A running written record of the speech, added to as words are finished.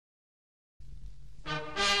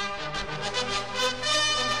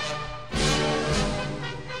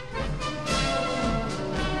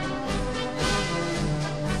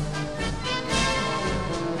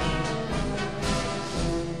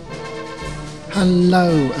Hello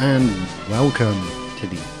and welcome to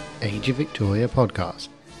the Age of Victoria podcast.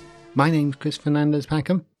 My name's Chris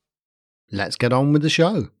Fernandez-Packham. Let's get on with the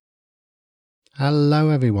show. Hello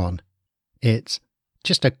everyone. It's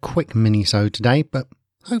just a quick minisode today, but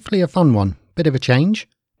hopefully a fun one. Bit of a change,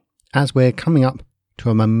 as we're coming up to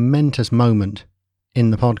a momentous moment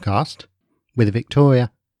in the podcast, with Victoria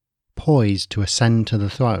poised to ascend to the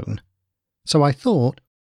throne. So I thought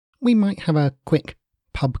we might have a quick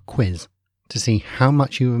pub quiz to see how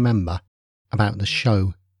much you remember about the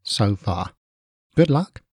show so far. Good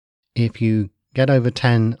luck. If you get over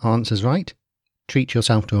 10 answers right, treat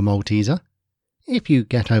yourself to a Malteser. If you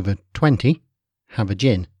get over 20, have a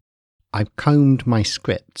gin. I've combed my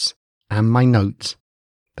scripts and my notes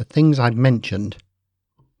for things I've mentioned,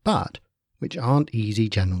 but which aren't easy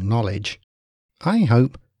general knowledge. I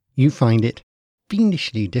hope you find it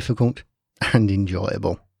fiendishly difficult and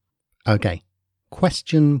enjoyable. Okay,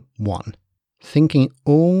 question 1. Thinking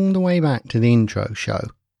all the way back to the intro show,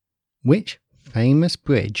 which famous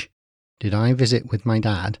bridge did I visit with my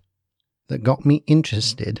dad that got me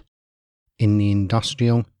interested in the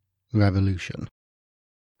Industrial Revolution?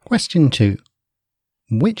 Question 2.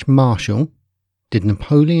 Which marshal did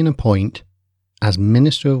Napoleon appoint as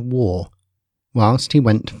Minister of War whilst he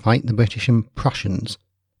went to fight the British and Prussians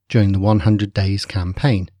during the 100 Days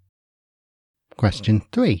campaign? Question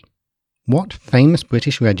 3. What famous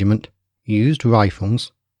British regiment used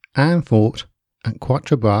rifles and fought at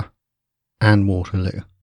Quatre Bras and Waterloo?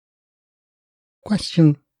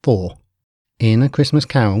 Question 4. In A Christmas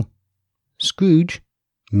Carol, Scrooge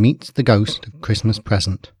meets the ghost of Christmas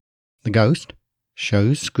present. The ghost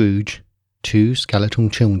shows Scrooge 2 skeletal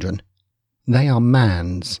children. They are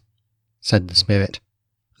man's, said the spirit,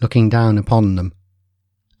 looking down upon them,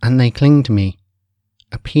 and they cling to me,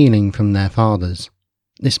 appealing from their fathers.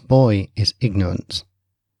 This boy is ignorance.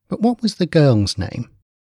 But what was the girl's name?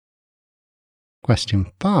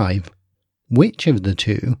 Question 5. Which of the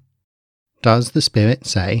two does the spirit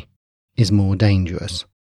say is more dangerous?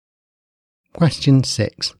 Question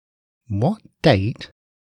 6. What date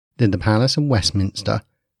did the Palace of Westminster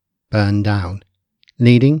burn down,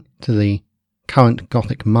 leading to the current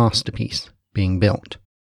Gothic masterpiece being built?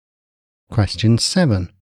 Question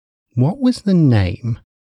 7. What was the name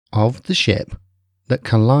of the ship that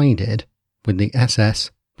collided with the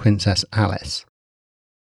SS Princess Alice?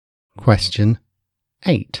 Question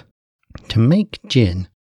 8. To make gin,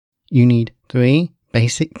 you need 3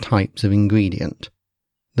 basic types of ingredient: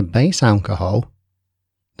 the base alcohol,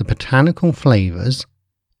 the botanical flavours,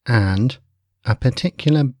 and a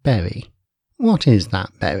particular berry. What is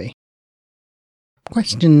that berry?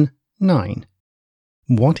 Question 9.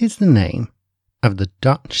 What is the name of the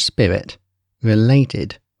Dutch spirit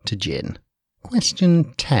related to gin?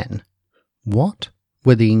 Question 10. What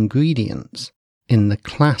were the ingredients in the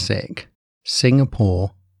classic Singapore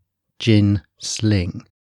gin sling,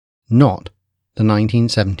 not the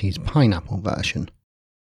 1970s pineapple version?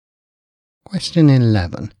 Question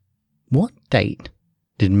 11. What date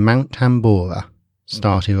did Mount Tambora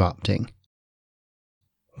start erupting?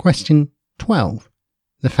 Question 12.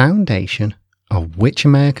 The foundation of which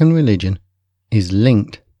American religion is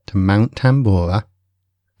linked to Mount Tambora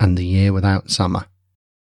and the year without summer?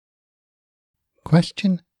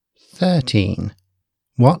 Question 13.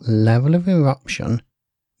 What level of eruption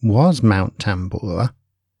was Mount Tambora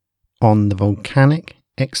on the Volcanic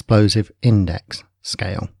Explosive Index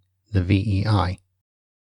scale, the VEI?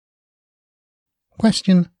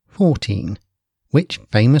 Question 14. Which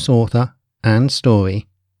famous author and story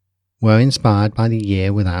were inspired by the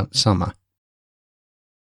year without summer?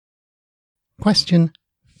 Question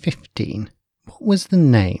 15. What was the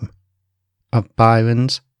name of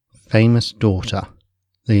Byron's famous daughter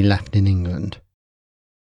that he left in England?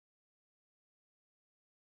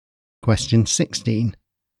 Question 16.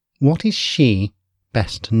 What is she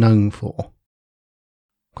best known for?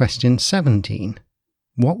 Question 17.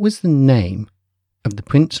 What was the name of the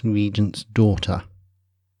Prince Regent's daughter,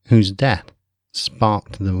 whose death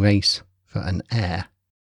sparked the race for an heir?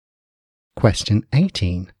 Question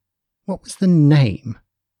 18. What was the name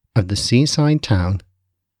of the seaside town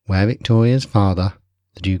where Victoria's father,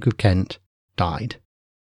 the Duke of Kent, died?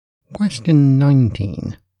 Question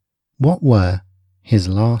 19. What were his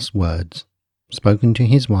last words spoken to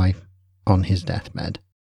his wife on his deathbed?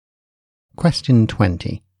 Question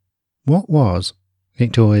 20. What was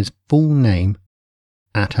Victoria's full name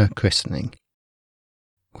at her christening?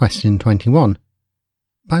 Question 21.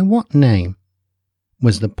 By what name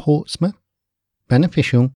was the Portsmouth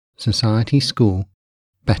Beneficial Society School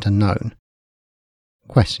better known?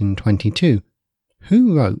 Question 22.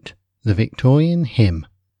 Who wrote the Victorian hymn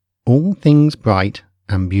all things bright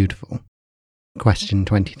and beautiful. Question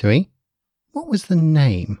 23. What was the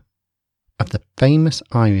name of the famous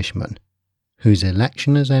Irishman whose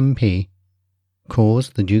election as MP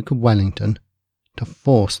caused the Duke of Wellington to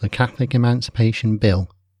force the Catholic Emancipation Bill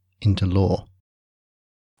into law?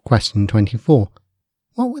 Question 24.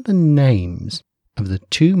 What were the names of the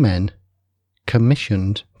two men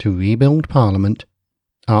commissioned to rebuild Parliament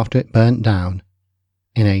after it burnt down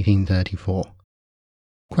in 1834?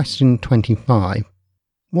 Question 25.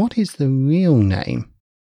 What is the real name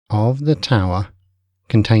of the tower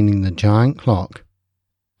containing the giant clock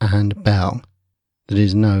and bell that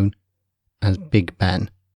is known as Big Ben?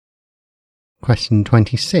 Question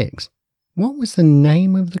 26. What was the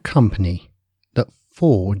name of the company that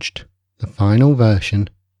forged the final version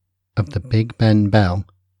of the Big Ben bell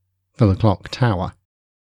for the clock tower?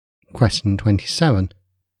 Question 27.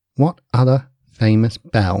 What other famous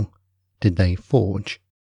bell did they forge?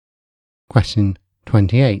 Question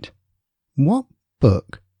 28. What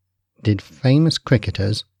book did famous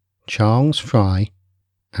cricketers Charles Fry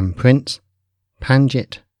and Prince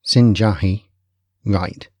Panjit Singh Jahi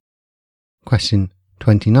write? Question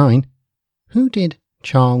 29. Who did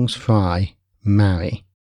Charles Fry marry?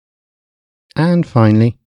 And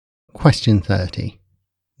finally, question 30.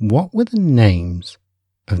 What were the names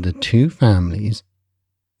of the two families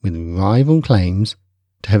with rival claims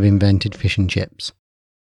to have invented fish and chips?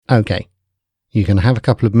 Okay, you're going to have a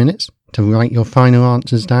couple of minutes to write your final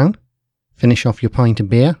answers down, finish off your pint of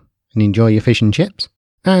beer and enjoy your fish and chips,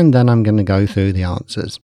 and then I'm going to go through the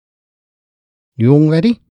answers. You all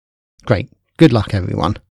ready? Great, good luck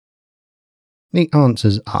everyone. The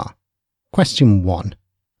answers are: Question 1,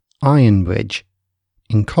 Iron Bridge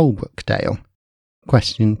in Colebrookdale.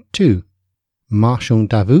 Question 2, Marshal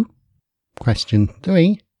Davout. Question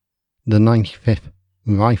 3, the 95th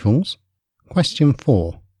Rifles. Question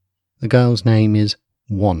 4, the girl's name is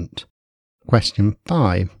Want. Question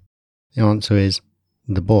 5, the answer is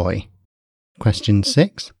The Boy. Question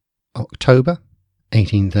 6, October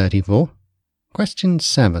 1834. Question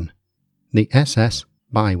 7, the SS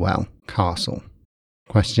Bywell Castle.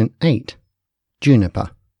 Question 8,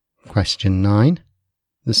 Juniper. Question 9,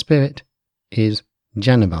 the spirit is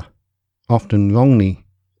Geneva, often wrongly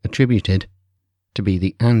attributed to be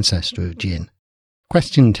the ancestor of gin.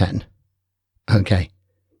 Question 10. Okay,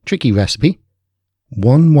 tricky recipe.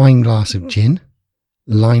 1 wineglass of gin,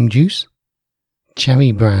 lime juice,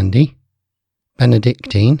 cherry brandy,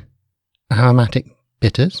 Benedictine, aromatic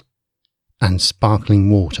bitters, and sparkling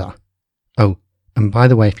water. Oh, and by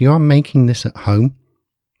the way, if you are making this at home,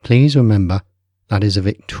 please remember that is a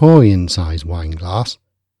Victorian-size wine glass,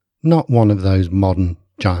 not one of those modern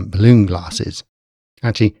giant balloon glasses.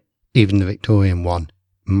 Actually, even the Victorian one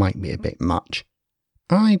might be a bit much.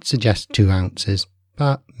 I'd suggest 2 ounces,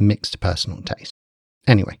 but mixed to personal taste.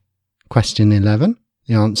 Anyway, question 11.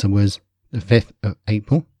 The answer was the 5th of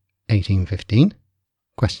April, 1815.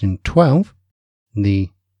 Question 12. The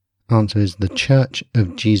answer is the Church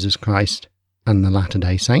of Jesus Christ and the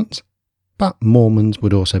Latter-day Saints, but Mormons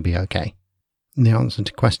would also be okay. The answer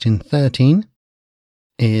to question 13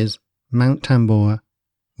 is Mount Tambora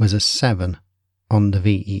was a 7 on the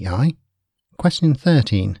VEI. Question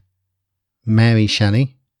 13. Mary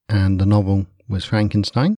Shelley and the novel was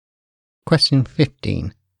Frankenstein. Question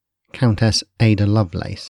 15. Countess Ada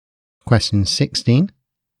Lovelace. Question 16.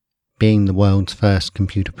 Being the world's first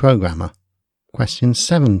computer programmer. Question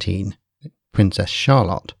 17. Princess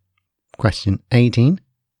Charlotte. Question 18.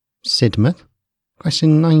 Sidmouth.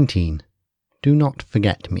 Question 19. Do not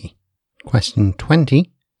forget me. Question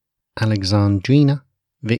 20. Alexandrina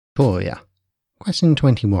Victoria. Question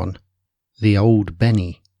 21. The Old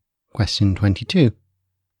Benny. Question 22.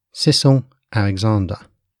 Cecil Alexander.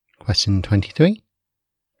 Question 23.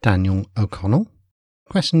 Daniel O'Connell.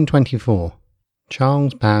 Question 24.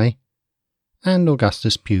 Charles Barry and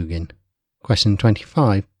Augustus Pugin. Question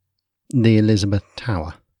 25. The Elizabeth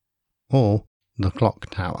Tower, or the Clock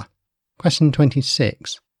Tower. Question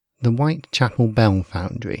 26. The Whitechapel Bell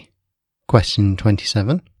Foundry. Question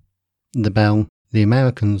 27. The bell the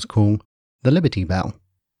Americans call the Liberty Bell.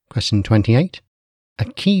 Question 28. A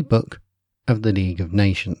key book of the League of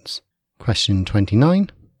Nations. Question 29.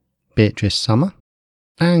 Beatrice Summer.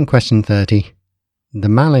 And question 30. The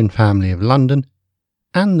Malin family of London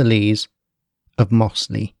and the Lees of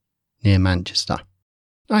Mossley near Manchester.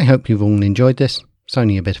 I hope you've all enjoyed this. It's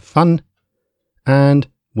only a bit of fun, and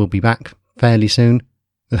we'll be back fairly soon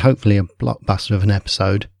with hopefully a blockbuster of an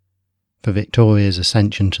episode for Victoria's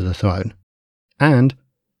ascension to the throne, and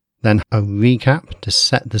then a recap to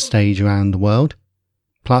set the stage around the world,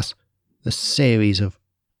 plus the series of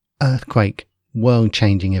earthquake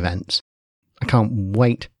world-changing events. I can't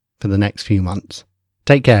wait for the next few months.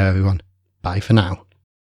 Take care, everyone. Bye for now.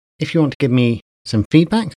 If you want to give me some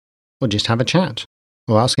feedback, or just have a chat,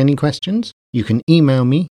 or ask any questions, you can email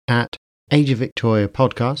me at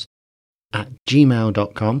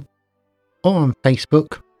ageofvictoriapodcast@gmail.com, or on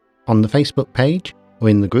Facebook, on the Facebook page, or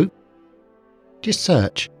in the group. Just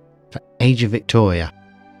search for Age of Victoria.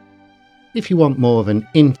 If you want more of an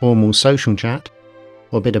informal social chat,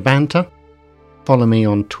 or a bit of banter, follow me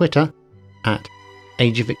on Twitter at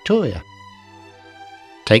Age of Victoria.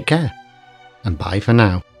 Take care, and bye for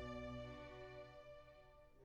now.